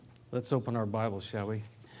Let's open our Bibles, shall we?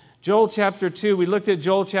 Joel chapter 2. We looked at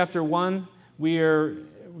Joel chapter 1. We're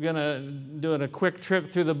going to do a quick trip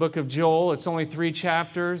through the book of Joel. It's only 3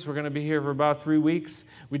 chapters. We're going to be here for about 3 weeks.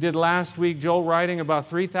 We did last week Joel writing about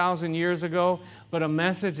 3,000 years ago, but a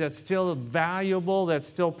message that's still valuable, that's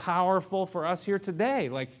still powerful for us here today,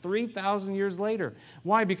 like 3,000 years later.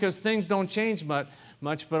 Why? Because things don't change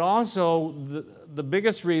much, but also the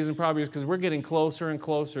biggest reason probably is because we're getting closer and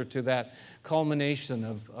closer to that culmination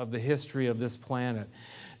of the history of this planet.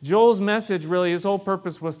 Joel's message, really, his whole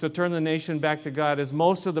purpose was to turn the nation back to God. As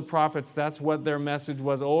most of the prophets, that's what their message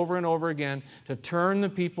was over and over again, to turn the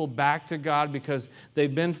people back to God because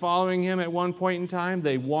they've been following Him at one point in time.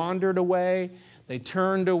 They wandered away. They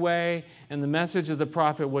turned away. And the message of the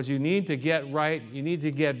prophet was, you need to get right. You need to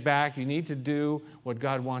get back. You need to do what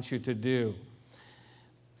God wants you to do.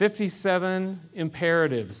 57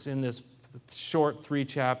 imperatives in this short 3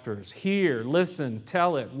 chapters. Hear, listen,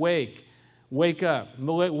 tell it, wake up,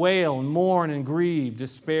 wail, and mourn, and grieve,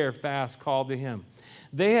 despair, fast, call to Him.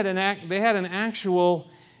 They had an actual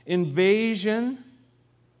invasion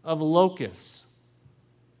of locusts.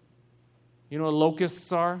 You know what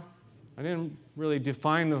locusts are? I didn't really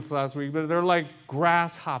define this last week, but they're like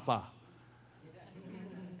grasshopper.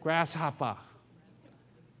 Grasshopper.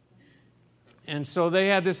 And so they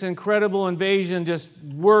had this incredible invasion, just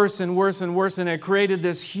worse and worse and worse, and it created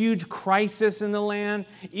this huge crisis in the land,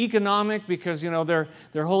 economic, because their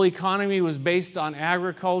whole economy was based on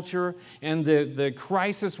agriculture, and the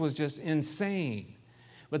crisis was just insane.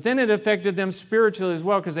 But then it affected them spiritually as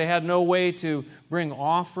well, because they had no way to bring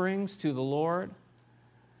offerings to the Lord.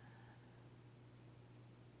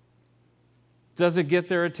 Does it get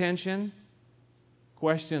their attention?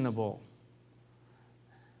 Questionable.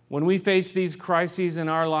 When we face these crises in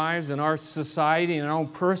our lives, in our society, in our own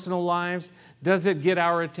personal lives, does it get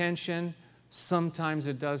our attention? Sometimes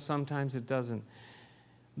it does, sometimes it doesn't.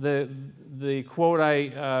 The quote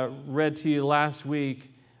I read to you last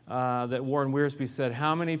week that Warren Wiersbe said,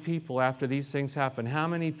 how many people, after these things happen, how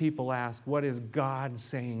many people ask, what is God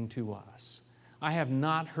saying to us? I have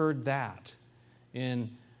not heard that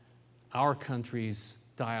in our country's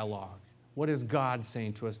dialogue. What is God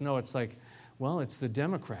saying to us? No, it's like, well, it's the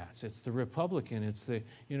Democrats, it's the Republican, it's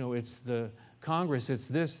the Congress, it's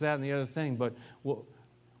this, that, and the other thing. But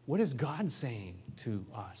what is God saying to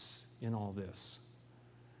us in all this?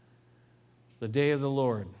 The day of the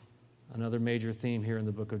Lord, another major theme here in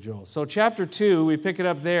the book of Joel. So chapter 2, we pick it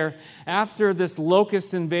up there. After this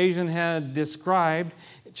locust invasion had described,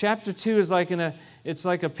 chapter 2 is it's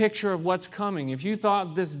like a picture of what's coming. If you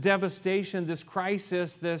thought this devastation, this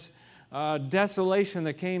crisis, this desolation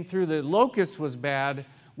that came through the locust was bad,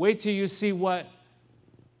 wait till you see what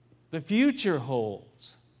the future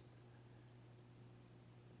holds.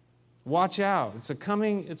 Watch out. It's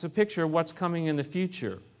a picture of what's coming in the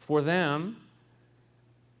future for them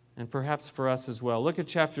and perhaps for us as well. Look at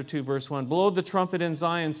chapter 2, verse 1. Blow the trumpet in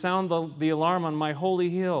Zion, sound the alarm on my holy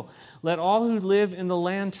hill. Let all who live in the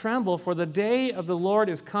land tremble, for the day of the Lord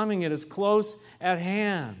is coming. It is close at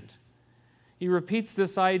hand. He repeats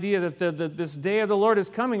this idea that this day of the Lord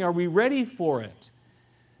is coming. Are we ready for it?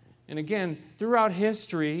 And again, throughout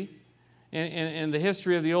history, and the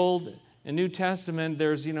history of the Old and New Testament,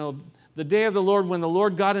 there's, the day of the Lord when the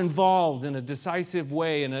Lord got involved in a decisive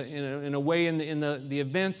way, in a way in the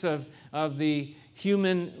events of the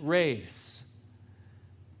human race.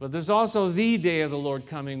 But there's also the day of the Lord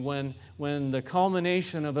coming when the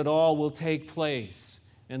culmination of it all will take place.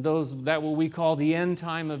 And that what we call the end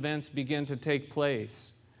time events begin to take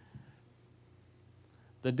place.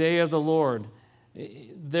 The day of the Lord.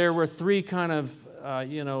 There were 3 kind of,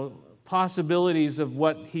 possibilities of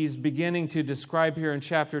what he's beginning to describe here in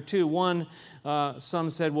chapter 2. One, some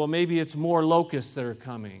said, well, maybe it's more locusts that are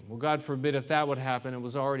coming. Well, God forbid if that would happen. It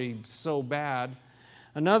was already so bad.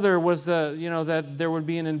 Another was, that there would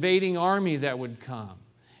be an invading army that would come.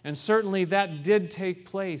 And certainly that did take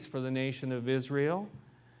place for the nation of Israel.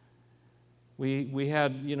 We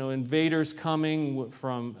had, invaders coming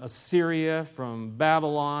from Assyria, from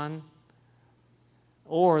Babylon.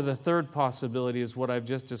 Or the third possibility is what I've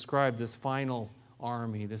just described, this final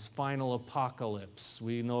army, this final apocalypse.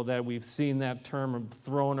 We know that we've seen that term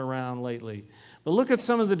thrown around lately. But look at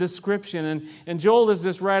some of the description. And Joel is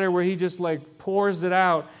this writer where he just pours it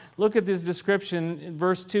out. Look at this description in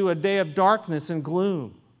verse 2, a day of darkness and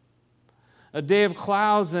gloom. A day of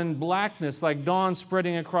clouds and blackness, like dawn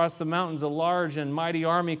spreading across the mountains. A large and mighty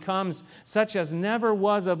army comes, such as never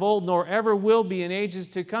was of old, nor ever will be in ages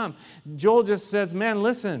to come. Joel just says, man,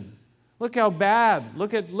 listen, look how bad.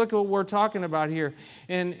 Look at what we're talking about here.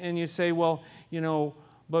 And you say, well,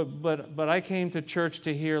 but I came to church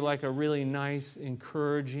to hear like a really nice,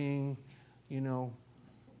 encouraging,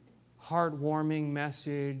 heartwarming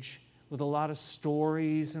message with a lot of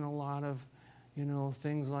stories and a lot of,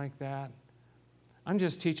 things like that. I'm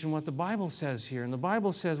just teaching what the Bible says here. And the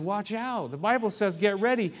Bible says, watch out. The Bible says, get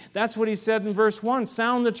ready. That's what he said in verse 1.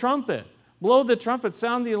 Sound the trumpet. Blow the trumpet.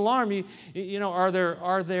 Sound the alarm. Are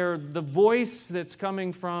there the voice that's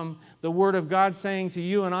coming from the Word of God saying to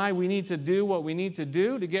you and I, we need to do what we need to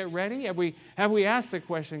do to get ready? Have we asked the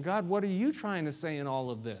question, God, what are you trying to say in all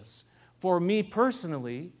of this? For me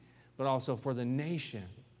personally, but also for the nation.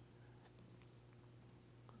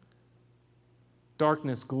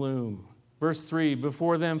 Darkness, gloom. Verse 3,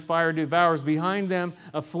 before them fire devours, behind them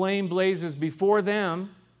a flame blazes, before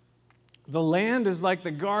them the land is like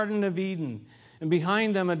the Garden of Eden, and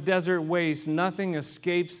behind them a desert waste, nothing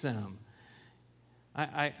escapes them.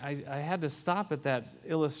 I had to stop at that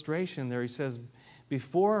illustration there. He says,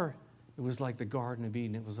 before it was like the Garden of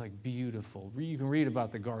Eden, it was like beautiful. You can read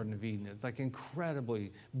about the Garden of Eden. It's like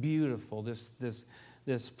incredibly beautiful,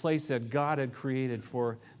 this place that God had created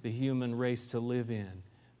for the human race to live in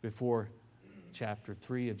before chapter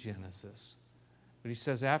 3 of Genesis. But he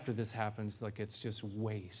says after this happens, like it's just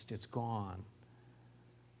waste. It's gone.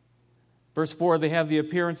 Verse 4, they have the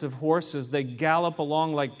appearance of horses. They gallop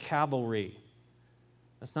along like cavalry.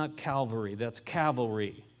 That's not Calvary, that's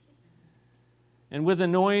cavalry. And with a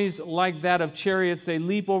noise like that of chariots, they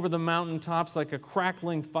leap over the mountaintops like a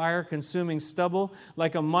crackling fire, consuming stubble,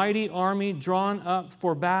 like a mighty army drawn up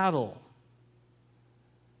for battle.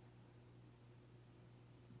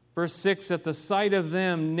 Verse 6, at the sight of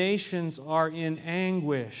them, nations are in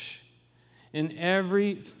anguish, and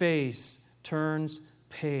every face turns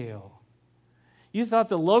pale. You thought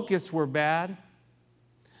the locusts were bad.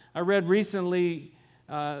 I read recently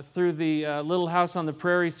through the Little House on the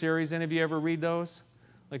Prairie series. Any of you ever read those?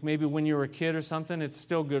 Like maybe when you were a kid or something? It's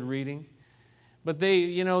still good reading. But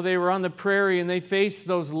they were on the prairie and they faced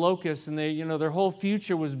those locusts, and their whole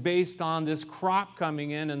future was based on this crop coming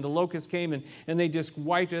in, and the locusts came and they just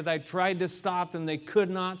wiped it. They tried to stop them. They could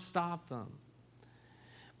not stop them.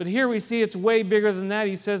 But here we see it's way bigger than that.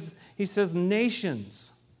 He says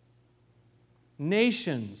nations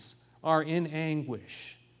are in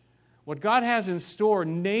anguish. What God has in store,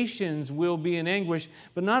 nations will be in anguish.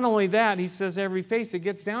 But not only that, he says every face, it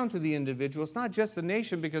gets down to the individual. It's not just a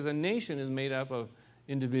nation, because a nation is made up of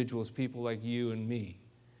individuals, people like you and me.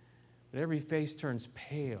 But every face turns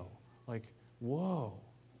pale, like, whoa,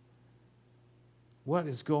 what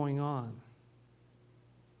is going on?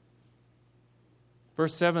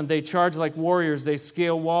 Verse 7, they charge like warriors, they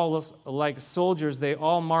scale walls like soldiers, they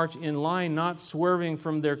all march in line, not swerving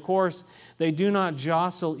from their course. They do not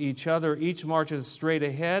jostle each other, each marches straight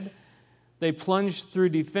ahead. They plunge through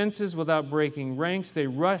defenses without breaking ranks. They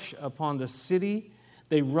rush upon the city.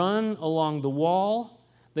 They run along the wall.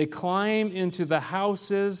 They climb into the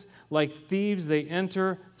houses like thieves. They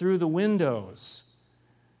enter through the windows.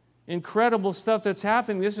 Incredible stuff that's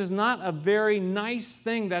happening. This is not a very nice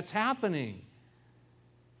thing that's happening.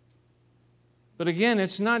 But again,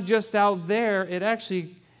 it's not just out there.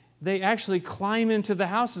 They actually climb into the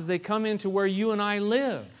houses. They come into where you and I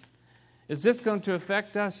live. Is this going to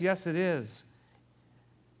affect us? Yes, it is.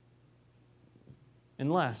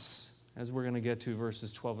 Unless, as we're going to get to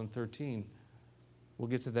verses 12 and 13, we'll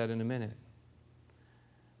get to that in a minute.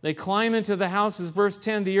 They climb into the houses. Verse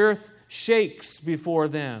 10, the earth shakes before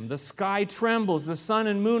them. The sky trembles. The sun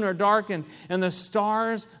and moon are darkened, and the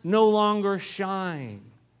stars no longer shine.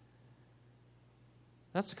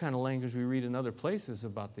 That's the kind of language we read in other places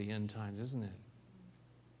about the end times, isn't it?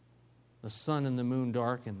 The sun and the moon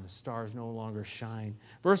darken, the stars no longer shine.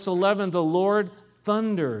 Verse 11, the Lord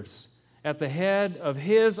thunders at the head of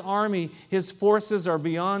His army. His forces are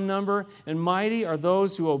beyond number, and mighty are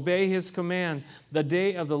those who obey His command. The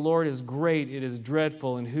day of the Lord is great, it is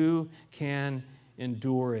dreadful, and who can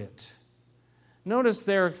endure it? Notice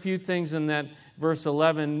there are a few things in that verse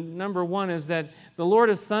 11. Number one is that the Lord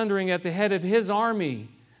is thundering at the head of His army.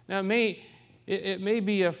 Now, it may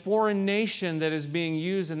be a foreign nation that is being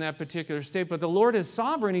used in that particular state, but the Lord is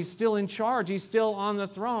sovereign. He's still in charge. He's still on the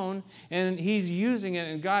throne, and He's using it,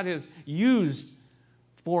 and God has used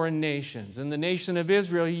foreign nations. In the nation of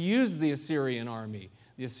Israel, He used the Assyrian army,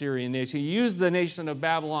 the Assyrian nation. He used the nation of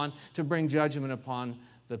Babylon to bring judgment upon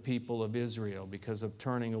the people of Israel because of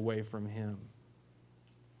turning away from Him.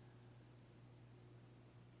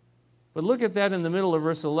 But look at that in the middle of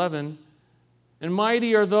verse 11. And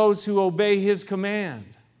mighty are those who obey His command.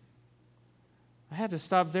 I had to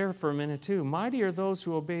stop there for a minute too. Mighty are those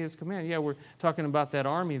who obey His command. Yeah, we're talking about that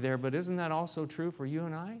army there, but isn't that also true for you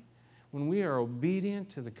and I? when we are obedient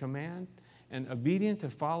to the command and obedient to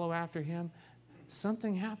follow after Him,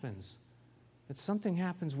 something happens. Something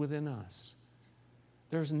happens within us.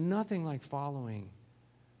 There's nothing like following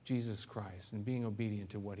Jesus Christ and being obedient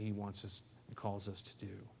to what He wants us and calls us to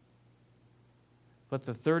do. But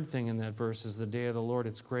the third thing in that verse is the day of the Lord,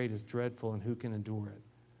 it's great, it's dreadful, and who can endure it?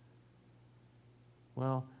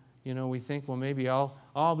 Well, we think, well, maybe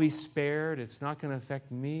I'll be spared. It's not going to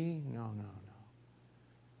affect me. No.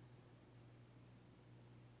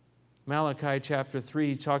 Malachi chapter 3,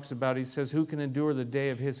 he talks about, he says, who can endure the day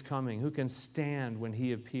of His coming? Who can stand when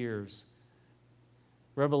He appears?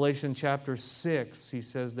 Revelation chapter 6, he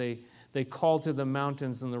says, they call to the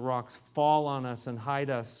mountains and the rocks, fall on us and hide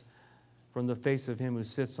us from the face of Him who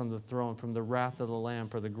sits on the throne, from the wrath of the Lamb.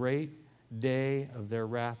 For the great day of their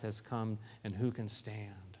wrath has come, and who can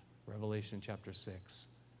stand? Revelation chapter 6.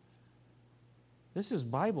 This is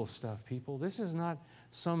Bible stuff, people. This is not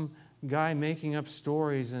some guy making up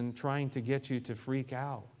stories and trying to get you to freak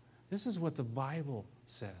out. This is what the Bible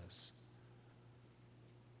says.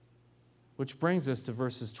 Which brings us to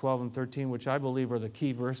verses 12 and 13, which I believe are the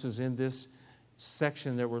key verses in this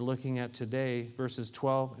section that we're looking at today, verses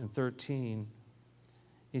 12 and 13.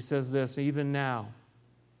 He says this, even now,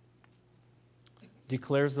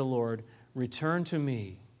 declares the Lord, return to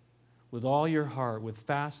me with all your heart, with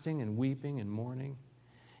fasting and weeping and mourning.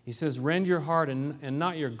 He says, rend your heart and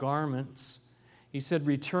not your garments. He said,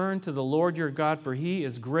 return to the Lord your God, for He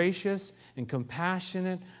is gracious and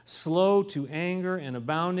compassionate, slow to anger and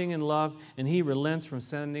abounding in love, and He relents from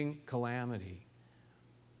sending calamity.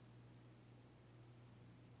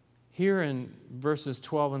 Here in verses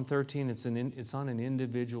 12 and 13, it's on an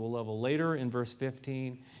individual level. Later in verse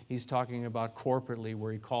 15, he's talking about corporately,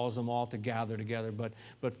 where he calls them all to gather together. But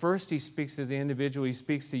first he speaks to the individual. He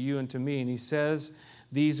speaks to you and to me, and he says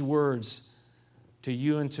these words to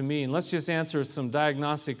you and to me. And let's just answer some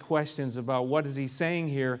diagnostic questions about what is he saying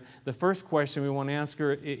here. The first question we want to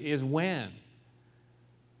answer is when.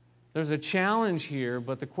 There's a challenge here,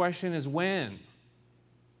 but the question is when.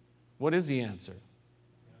 What is the answer?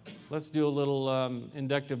 Let's do a little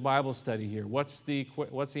inductive Bible study here. What's the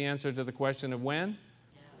answer to the question of when?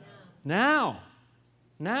 Now.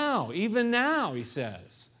 Now. Even now, he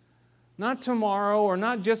says. Not tomorrow, or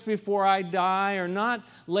not just before I die, or not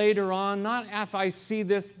later on, not if I see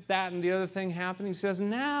this, that, and the other thing happen. He says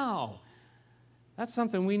now. That's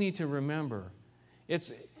something we need to remember.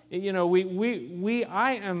 It's,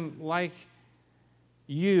 I am like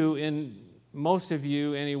you in most of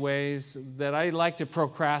you anyways, that I like to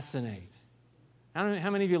procrastinate. I don't know how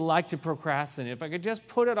many of you like to procrastinate. If I could just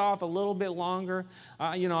put it off a little bit longer,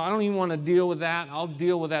 I don't even want to deal with that. I'll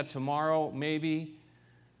deal with that tomorrow, maybe.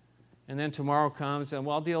 And then tomorrow comes, and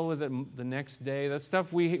I'll deal with it the next day. That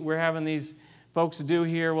stuff we're having these folks do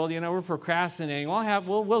here. Well, we're procrastinating.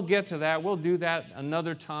 We'll get to that. We'll do that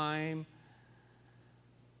another time.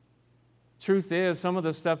 Truth is, some of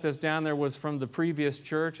the stuff that's down there was from the previous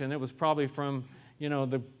church, and it was probably from,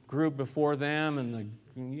 the group before them, and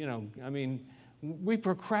we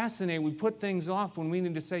procrastinate. We put things off when we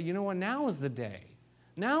need to say, you know what, now is the day.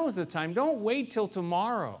 Now is the time. Don't wait till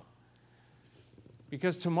tomorrow,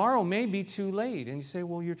 because tomorrow may be too late. And you say,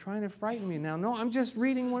 well, you're trying to frighten me now. No, I'm just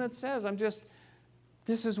reading what it says.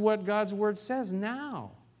 This is what God's Word says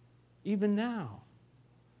now, even now.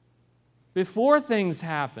 Before things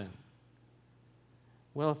happen.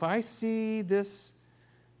 Well, if I see the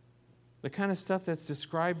kind of stuff that's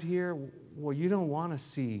described here, well, you don't want to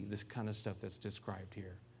see this kind of stuff that's described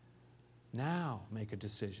here. Now, make a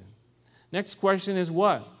decision. Next question is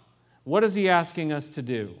what? What is he asking us to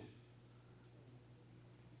do?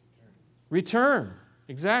 Return.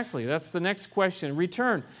 Exactly. That's the next question.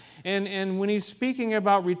 Return. And when he's speaking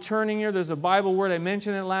about returning here, there's a Bible word. I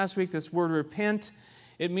mentioned it last week, this word repent.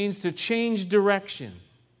 It means to change direction.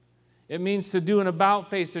 It means to do an about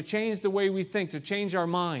face, to change the way we think, to change our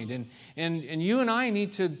mind. And you and I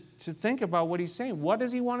need to think about what he's saying. What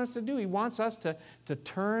does he want us to do? He wants us to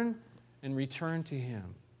turn and return to him.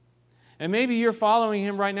 And maybe you're following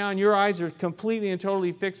him right now and your eyes are completely and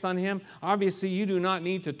totally fixed on him. Obviously, you do not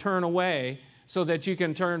need to turn away so that you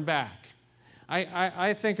can turn back.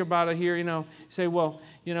 I think about it here, say, well,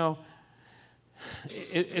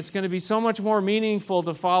 it's going to be so much more meaningful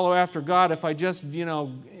to follow after God if I just,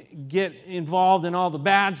 get involved in all the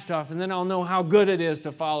bad stuff, and then I'll know how good it is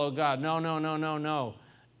to follow God. No.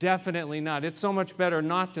 Definitely not. It's so much better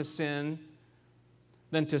not to sin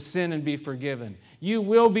than to sin and be forgiven. You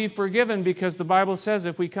will be forgiven because the Bible says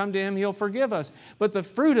if we come to him, he'll forgive us. But the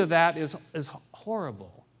fruit of that is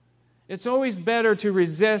horrible. It's always better to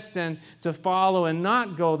resist than to follow and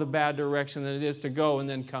not go the bad direction than it is to go and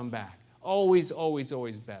then come back. Always, always,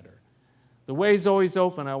 always better. The way's always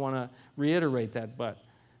open. I want to reiterate that, but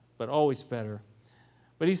always better.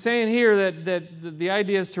 But he's saying here that the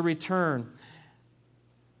idea is to return.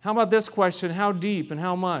 How about this question? How deep and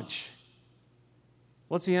how much?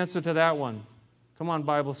 What's the answer to that one? Come on,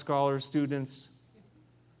 Bible scholars, students.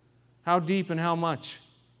 How deep and how much?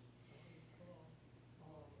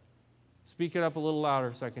 Speak it up a little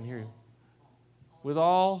louder so I can hear you. With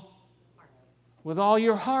all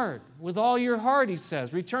your heart. With all your heart, he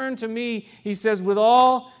says. Return to me, he says, with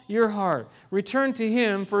all your heart. Return to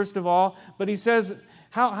him, first of all, but he says,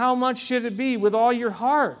 how much should it be? With all your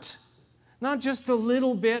heart. Not just a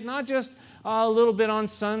little bit, not just a little bit on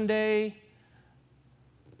Sunday.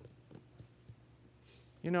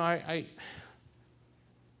 You know, I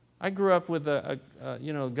grew up with a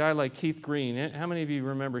guy like Keith Green. How many of you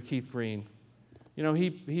remember Keith Green? You know,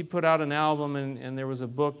 he put out an album and there was a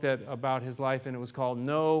book about his life, and it was called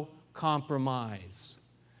No Compromise.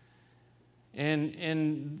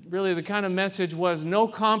 And really the kind of message was no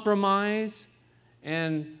compromise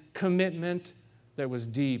and commitment that was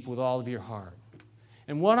deep with all of your heart.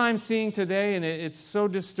 And what I'm seeing today, and it's so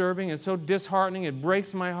disturbing, it's so disheartening, it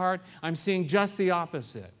breaks my heart, I'm seeing just the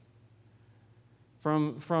opposite.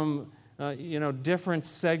 From different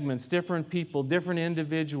segments, different people, different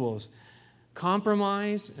individuals.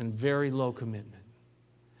 Compromise and very low commitment.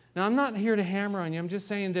 Now, I'm not here to hammer on you. I'm just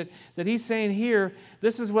saying that he's saying here,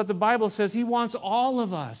 this is what the Bible says. He wants all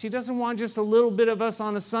of us. He doesn't want just a little bit of us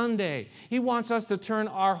on a Sunday. He wants us to turn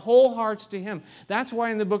our whole hearts to him. That's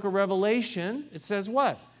why in the book of Revelation, it says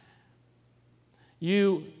what?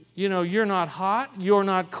 You're not hot, you're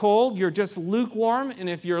not cold, you're just lukewarm. And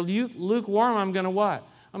if you're lukewarm, I'm going to what?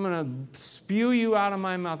 I'm going to spew you out of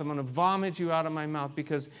my mouth. I'm going to vomit you out of my mouth,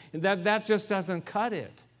 because that just doesn't cut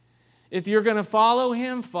it. If you're going to follow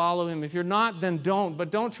him, follow him. If you're not, then don't.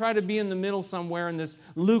 But don't try to be in the middle somewhere in this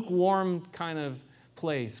lukewarm kind of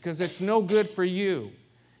place, because it's no good for you.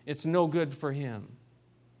 It's no good for him.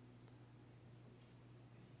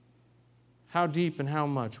 How deep and how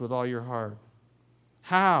much with all your heart?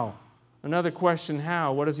 How? Another question,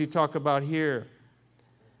 how? What does he talk about here?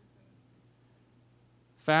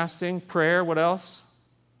 Fasting, prayer, what else?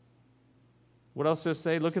 What else does it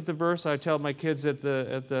say? Look at the verse. I tell my kids at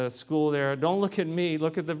the school there, don't look at me,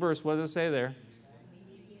 look at the verse. What does it say there?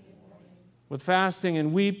 With fasting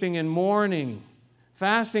and weeping and mourning.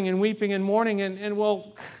 Fasting and weeping and mourning. And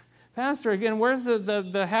well, Pastor, again, where's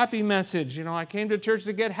the happy message? You know, I came to church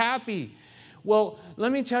to get happy. Well,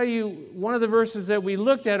 let me tell you, one of the verses that we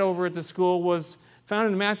looked at over at the school was found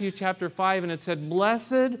in Matthew chapter 5, and it said,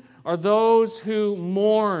 "Blessed are those who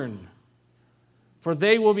mourn, for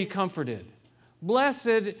they will be comforted."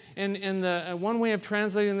 Blessed, and the one way of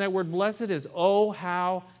translating that word blessed is, oh,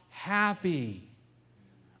 how happy.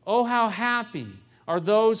 Oh, how happy are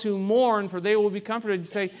those who mourn, for they will be comforted. You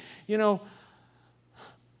say, you know,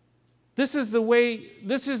 this is the way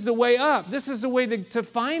up. This is the way to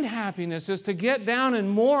find happiness, is to get down and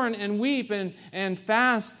mourn and weep and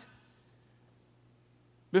fast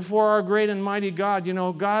before our great and mighty God. You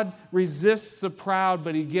know, God resists the proud,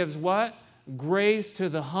 but he gives what? Grace to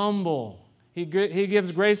the humble. He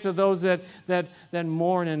gives grace to those that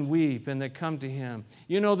mourn and weep and that come to him.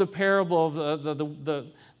 You know the parable of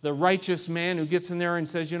the righteous man who gets in there and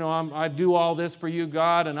says, you know, I do all this for you,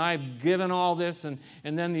 God, and I've given all this. And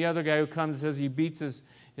then the other guy who comes and says, he beats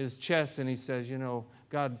his chest and he says, you know,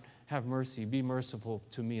 God, have mercy, be merciful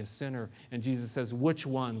to me, a sinner. And Jesus says, which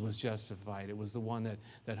one was justified? It was the one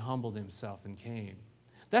that humbled himself and came.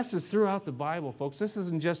 This is throughout the Bible, folks. This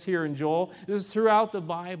isn't just here in Joel. This is throughout the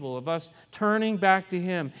Bible, of us turning back to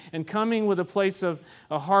him and coming with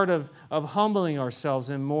a heart of humbling ourselves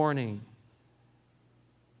and mourning,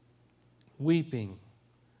 weeping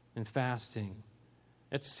and fasting.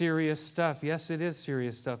 It's serious stuff. Yes, it is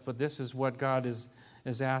serious stuff, but this is what God is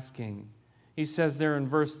asking. He says there in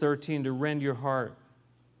verse 13 to rend your heart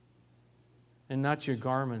and not your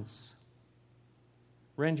garments.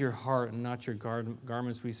 Rend your heart and not your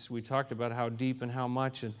garments. We talked about how deep and how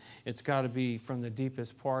much, and it's got to be from the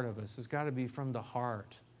deepest part of us. It's got to be from the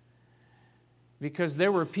heart. Because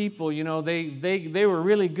there were people, you know, they were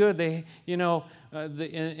really good. They, you know,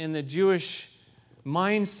 in the Jewish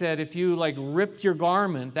mindset, if you like ripped your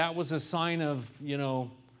garment, that was a sign of, you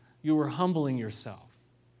know, you were humbling yourself.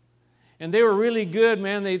 And they were really good,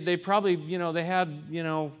 man. They probably, you know, they had, you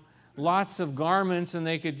know, lots of garments, and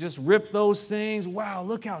they could just rip those things. Wow,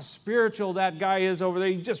 look how spiritual that guy is over there.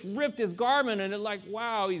 He just ripped his garment, and it's like,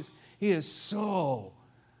 wow, he is so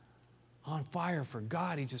on fire for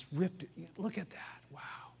God. He just ripped it. Look at that. Wow.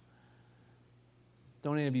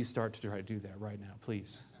 Don't any of you start to try to do that right now,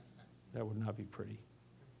 please. That would not be pretty.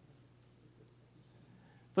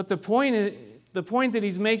 But the point that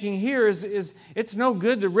he's making here is it's no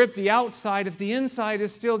good to rip the outside if the inside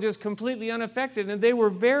is still just completely unaffected. And they were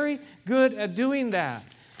very good at doing that.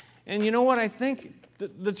 And you know what? I think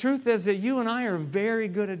the truth is that you and I are very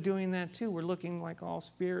good at doing that too. We're looking like all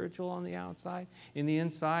spiritual on the outside. In the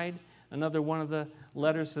inside, another one of the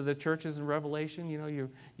letters to the churches in Revelation, you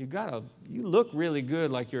look really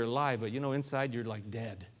good like you're alive, but inside you're like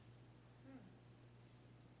dead.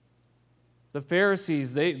 The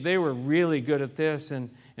Pharisees, they were really good at this, and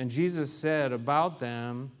Jesus said about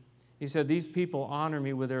them, he said, these people honor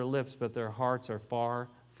me with their lips, but their hearts are far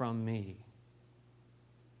from me.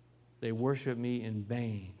 They worship me in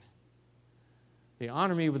vain. They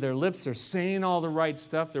honor me with their lips. They're saying all the right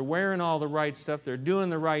stuff. They're wearing all the right stuff. They're doing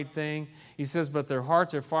the right thing. He says, but their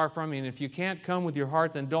hearts are far from me. And if you can't come with your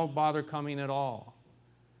heart, then don't bother coming at all.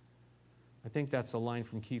 I think that's a line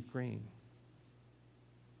from Keith Green.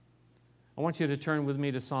 I want you to turn with me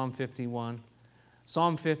to Psalm 51.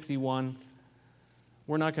 Psalm 51,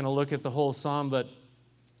 we're not going to look at the whole psalm, but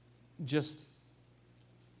just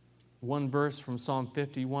one verse from Psalm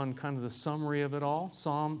 51, kind of the summary of it all.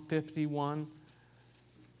 Psalm 51.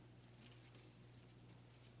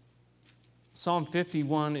 Psalm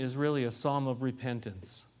 51 is really a psalm of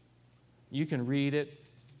repentance. You can read it.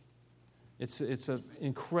 It's an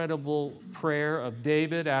incredible prayer of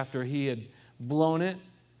David after he had blown it.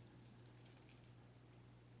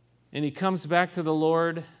 And he comes back to the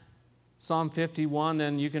Lord, Psalm 51,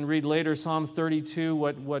 and you can read later Psalm 32,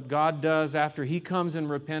 what God does after he comes in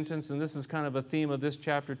repentance. And this is kind of a theme of this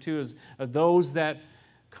chapter 2, is those that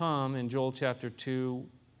come in Joel chapter 2,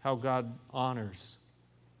 how God honors.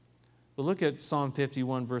 But look at Psalm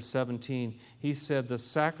 51, verse 17. He said, the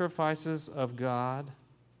sacrifices of God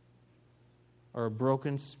are a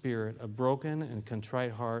broken spirit, a broken and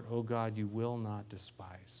contrite heart, O God, you will not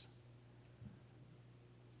despise.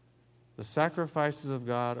 The sacrifices of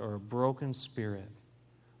God are a broken spirit,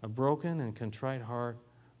 a broken and contrite heart,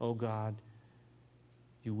 O God,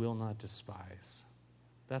 you will not despise.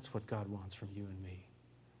 That's what God wants from you and me.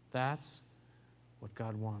 That's what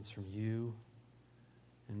God wants from you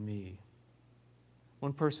and me.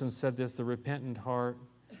 One person said this, the repentant heart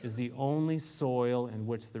is the only soil in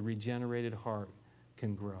which the regenerated heart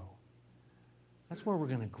can grow. That's where we're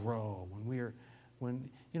going to grow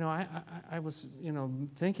I was,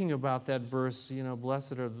 thinking about that verse,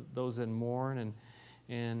 blessed are those that mourn,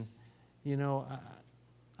 and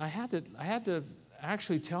I had to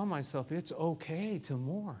actually tell myself it's okay to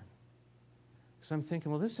mourn. Because I'm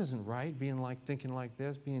thinking, well, this isn't right, thinking like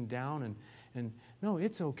this, being down, and no,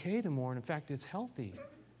 it's okay to mourn. In fact, it's healthy.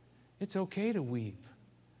 It's okay to weep.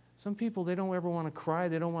 Some people, they don't ever want to cry,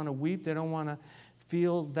 they don't want to weep, they don't want to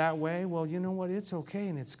feel that way. Well, you know what? It's okay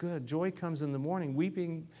and it's good. Joy comes in the morning.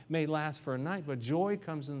 Weeping may last for a night, but joy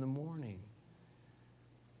comes in the morning.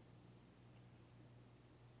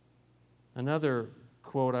 Another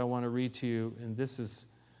quote I want to read to you, and this is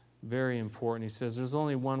very important. He says, there's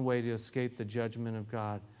only one way to escape the judgment of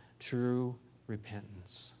God, true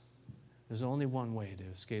repentance. There's only one way to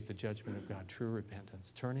escape the judgment of God, true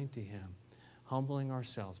repentance, turning to Him, humbling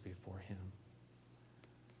ourselves before Him.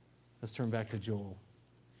 Let's turn back to Joel.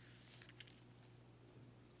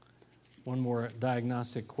 One more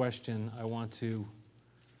diagnostic question I want you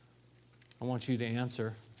to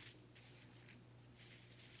answer.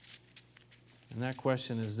 And that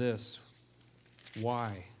question is this: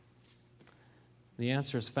 why? The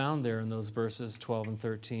answer is found there in those verses 12 and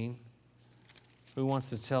 13. Who wants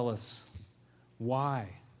to tell us why?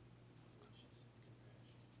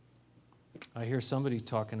 I hear somebody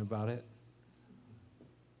talking about it.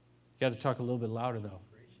 You got to talk a little bit louder, though.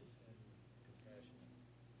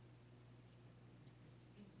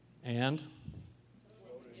 And?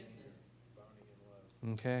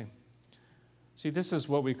 Okay. See, this is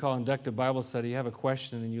what we call inductive Bible study. You have a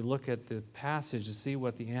question and you look at the passage to see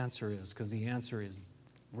what the answer is, because the answer is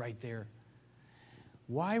right there.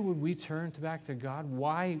 Why would we turn back to God?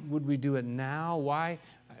 Why would we do it now? Why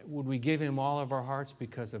would we give Him all of our hearts?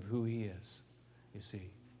 Because of who He is, you see.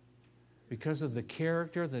 Because of the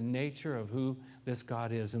character, the nature of who this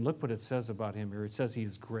God is. And look what it says about Him here. It says He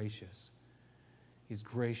is gracious. He's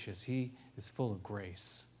gracious. He is full of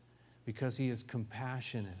grace. Because He is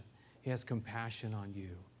compassionate. He has compassion on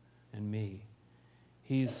you and me.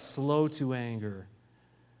 He's slow to anger.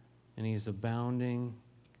 And He's abounding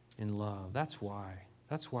in love. That's why.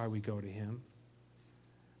 That's why we go to Him.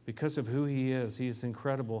 Because of who He is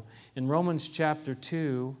incredible. In Romans chapter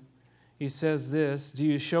 2, he says this, do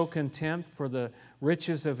you show contempt for the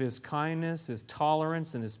riches of his kindness, his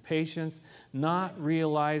tolerance, and his patience, not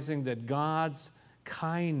realizing that God's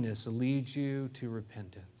kindness leads you to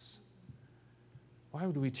repentance? Why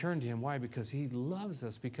would we turn to him? Why? Because he loves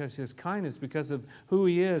us, because his kindness, because of who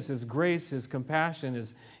he is, his grace, his compassion,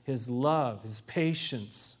 his love, his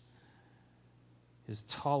patience, his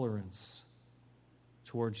tolerance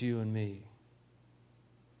towards you and me.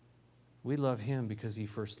 We love him because he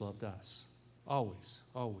first loved us. Always,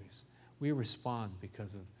 always. We respond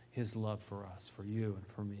because of his love for us, for you and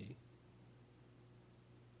for me.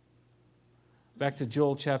 Back to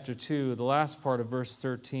Joel chapter 2, the last part of verse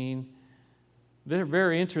 13. They're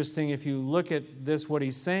very interesting if you look at this, what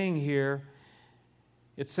he's saying here.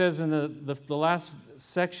 It says in the last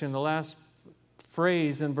section, the last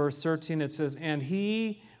phrase in verse 13, it says, and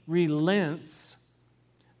he relents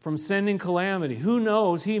from sending calamity. Who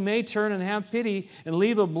knows? He may turn and have pity and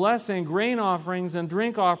leave a blessing, grain offerings and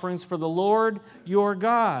drink offerings for the Lord your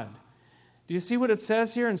God. Do you see what it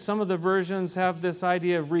says here? And some of the versions have this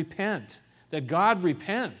idea of repent, that God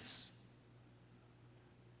repents.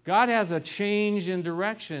 God has a change in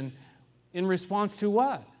direction in response to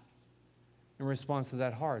what? In response to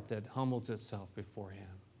that heart that humbles itself before him.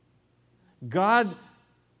 God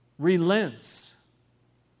relents,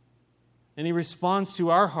 and he responds to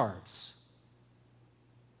our hearts.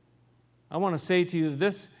 I want to say to you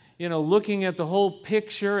this, looking at the whole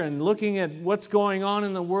picture and looking at what's going on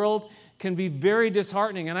in the world can be very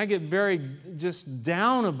disheartening, and I get very just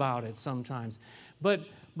down about it sometimes. But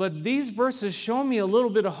these verses show me a little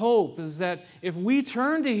bit of hope, is that if we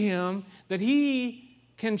turn to him, that he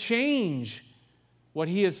can change what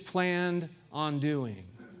he has planned on doing.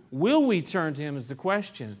 Will we turn to him is the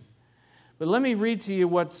question. But let me read to you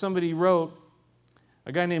what somebody wrote,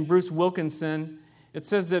 a guy named Bruce Wilkinson. It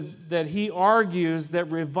says that he argues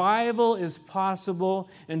that revival is possible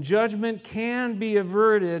and judgment can be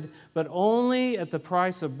averted, but only at the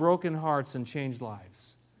price of broken hearts and changed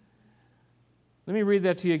lives. Let me read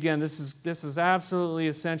that to you again. This is absolutely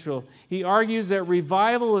essential. He argues that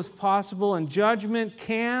revival is possible and judgment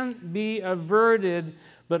can be averted,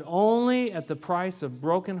 but only at the price of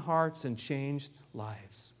broken hearts and changed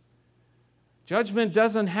lives. Judgment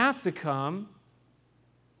doesn't have to come,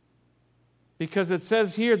 because it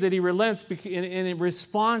says here that he relents in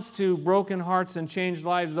response to broken hearts and changed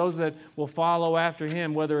lives, those that will follow after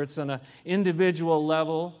him, whether it's on an individual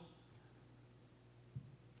level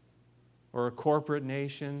or a corporate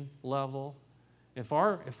nation level. If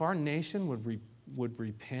our nation would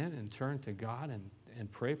repent and turn to God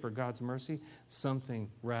and pray for God's mercy, something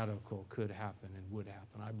radical could happen and would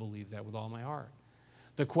happen. I believe that with all my heart.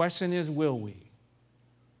 The question is, will we?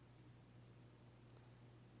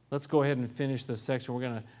 Let's go ahead and finish this section. We're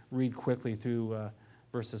going to read quickly through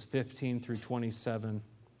verses 15 through 27.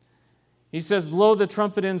 He says, blow the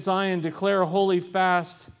trumpet in Zion, declare a holy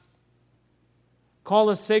fast, call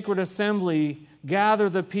a sacred assembly, gather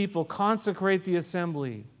the people, consecrate the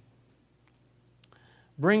assembly.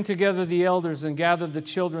 Bring together the elders and gather the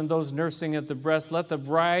children, those nursing at the breast. Let the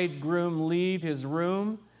bridegroom leave his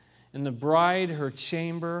room and the bride her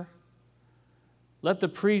chamber. Let the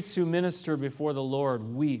priests who minister before the Lord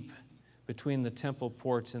weep between the temple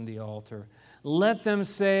porch and the altar. Let them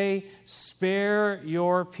say, spare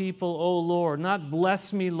your people, O Lord. Not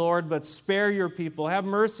bless me, Lord, but spare your people. Have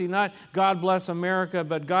mercy, not God bless America,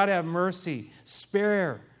 but God have mercy.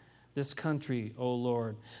 Spare this country, O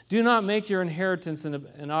Lord. Do not make your inheritance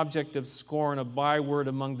an object of scorn, a byword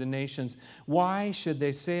among the nations. Why should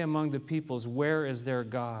they say among the peoples, where is their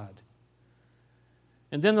God?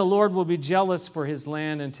 And then the Lord will be jealous for his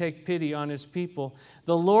land and take pity on his people.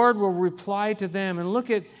 The Lord will reply to them. And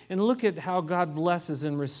look at how God blesses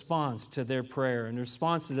in response to their prayer, in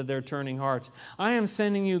response to their turning hearts. I am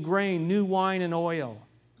sending you grain, new wine, and oil,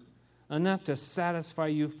 enough to satisfy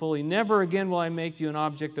you fully. Never again will I make you an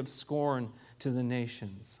object of scorn to the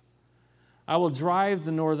nations. I will drive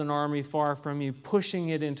the northern army far from you, pushing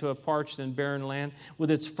it into a parched and barren land,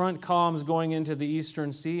 with its front columns going into the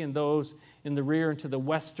eastern sea and those in the rear into the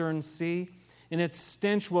western sea. And its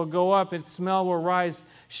stench will go up, its smell will rise.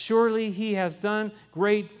 Surely he has done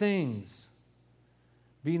great things.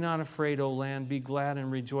 Be not afraid, O land, be glad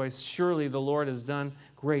and rejoice. Surely the Lord has done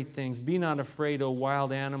great things. Be not afraid, O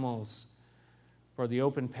wild animals, for the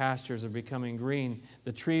open pastures are becoming green.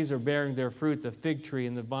 The trees are bearing their fruit, the fig tree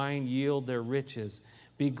and the vine yield their riches.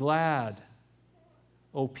 Be glad,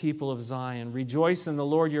 O people of Zion. Rejoice in the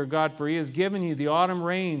Lord your God, for he has given you the autumn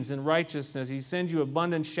rains in righteousness. He sends you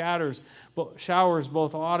abundant showers,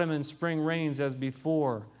 both autumn and spring rains as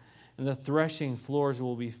before. and the threshing floors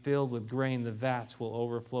will be filled with grain. The vats will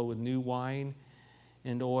overflow with new wine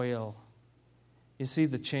and oil. You see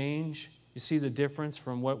the change? You see the difference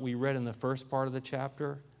from what we read in the first part of the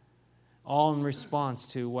chapter? All in response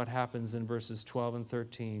to what happens in verses 12 and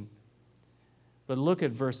 13. But look at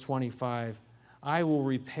verse 25. I will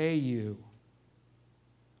repay you.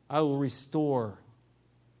 I will restore.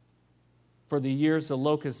 For the years the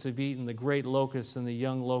locusts have eaten, the great locust and the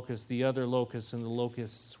young locust, the other locust and the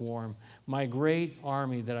locust swarm, my great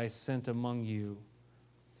army that I sent among you.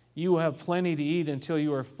 You will have plenty to eat until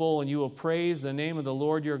you are full, and you will praise the name of the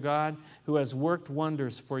Lord your God, who has worked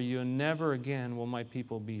wonders for you, and never again will my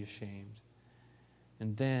people be ashamed.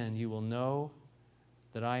 And then you will know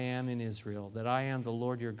that I am in Israel, that I am the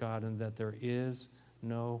Lord your God, and that there is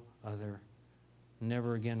no other.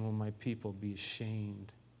 Never again will my people be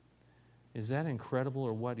ashamed. Is that incredible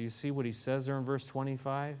or what? Do you see what he says there in verse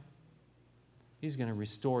 25? He's going to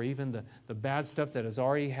restore even the bad stuff that has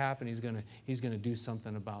already happened. He's going to do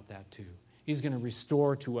something about that too. He's going to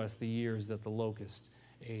restore to us the years that the locust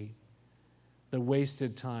ate, the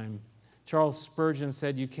wasted time. Charles Spurgeon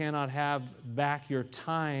said, you cannot have back your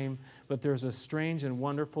time, but there's a strange and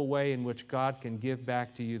wonderful way in which God can give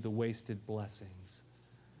back to you the wasted blessings.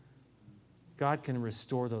 God can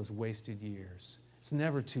restore those wasted years. It's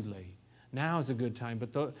never too late. Now is a good time.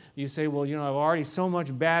 But you say, well, so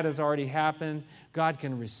much bad has already happened. God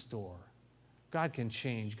can restore. God can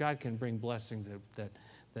change. God can bring blessings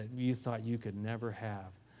that you thought you could never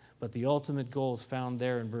have. But the ultimate goal is found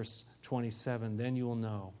there in verse 27. Then you will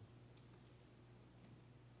know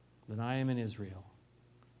that I am in Israel,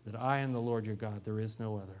 that I am the Lord your God. There is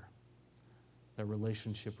no other. That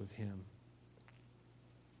relationship with him.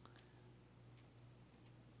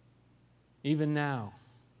 Even now,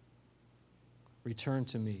 return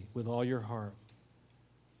to me with all your heart.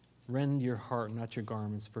 Rend your heart, not your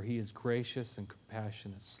garments, for he is gracious and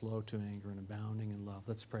compassionate, slow to anger and abounding in love.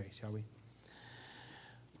 Let's pray, shall we?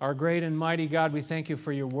 Our great and mighty God, we thank you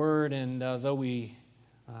for your word, and though we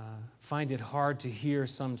find it hard to hear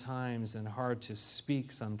sometimes and hard to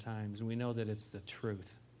speak sometimes, we know that it's the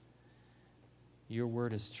truth. Your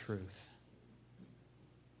word is truth.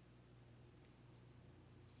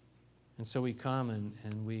 And so we come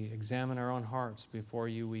and we examine our own hearts before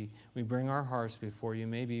you. We bring our hearts before you.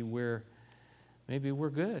 Maybe we're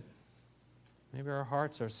good. Maybe our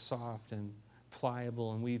hearts are soft and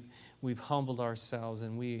pliable, and we've humbled ourselves,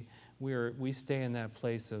 and we stay in that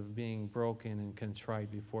place of being broken and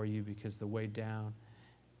contrite before you, because the way down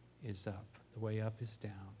is up. The way up is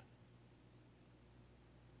down.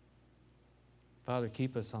 Father,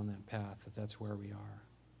 keep us on that path, if that's where we are.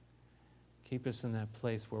 Keep us in that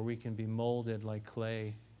place where we can be molded like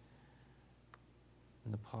clay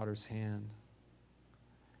in the potter's hand.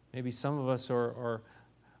 Maybe some of us are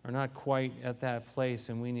not quite at that place,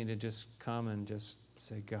 and we need to just come and just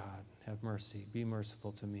say, God, have mercy. Be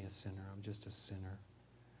merciful to me, a sinner. I'm just a sinner.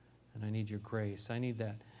 And I need your grace. I need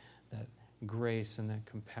that grace and that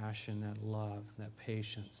compassion, that love, that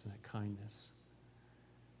patience, and that kindness.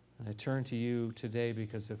 And I turn to you today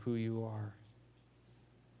because of who you are.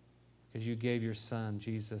 Because you gave your son,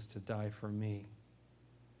 Jesus, to die for me.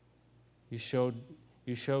 You showed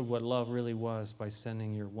what love really was by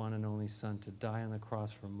sending your one and only son to die on the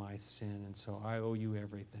cross for my sin. And so I owe you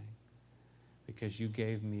everything because you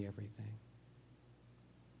gave me everything.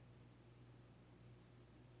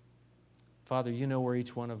 Father, you know where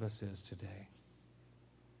each one of us is today.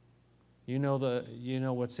 You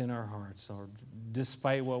know what's in our hearts, or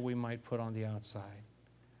despite what we might put on the outside,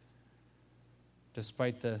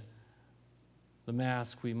 despite the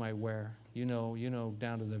mask we might wear. You know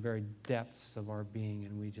down to the very depths of our being,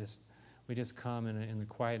 and we just come in the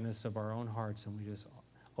quietness of our own hearts, and we just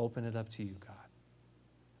open it up to you, God.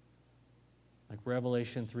 Like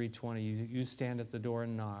Revelation 3:20, you stand at the door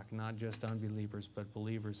and knock, not just unbelievers, but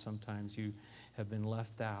believers. Sometimes you have been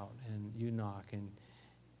left out, and you knock, and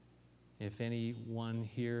if anyone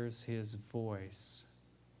hears his voice,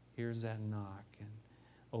 hears that knock, and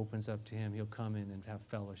opens up to him, he'll come in and have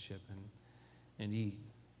fellowship and eat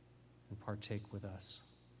and partake with us.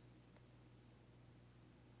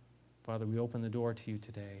 Father, we open the door to you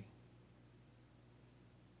today.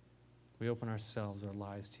 We open ourselves, our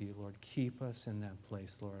lives to you, Lord. Keep us in that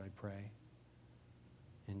place, Lord, I pray.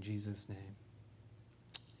 In Jesus' name,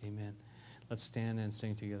 amen. Let's stand and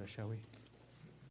sing together, shall we?